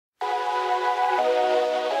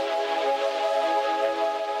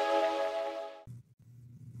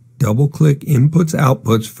double-click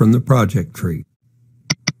Inputs/Outputs from the project tree.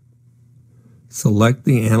 Select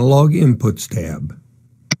the Analog Inputs tab.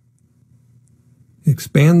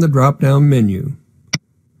 Expand the drop-down menu.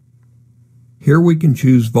 Here we can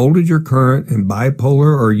choose voltage or current and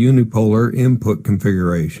bipolar or unipolar input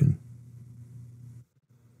configuration.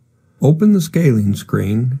 Open the scaling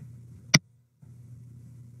screen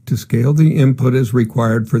to scale the input as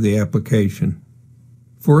required for the application.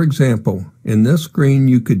 For example, in this screen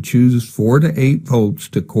you could choose 4 to 8 volts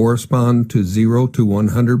to correspond to 0 to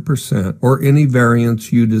 100% or any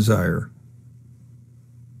variance you desire.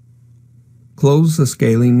 Close the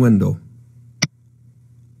scaling window.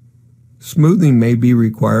 Smoothing may be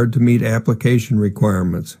required to meet application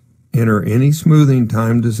requirements. Enter any smoothing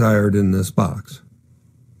time desired in this box.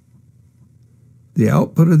 The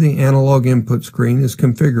output of the analog input screen is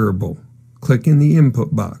configurable. Click in the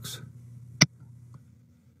input box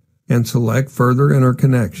and select Further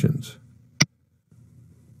Interconnections.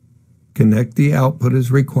 Connect the output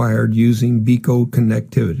as required using BECO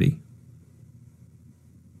connectivity.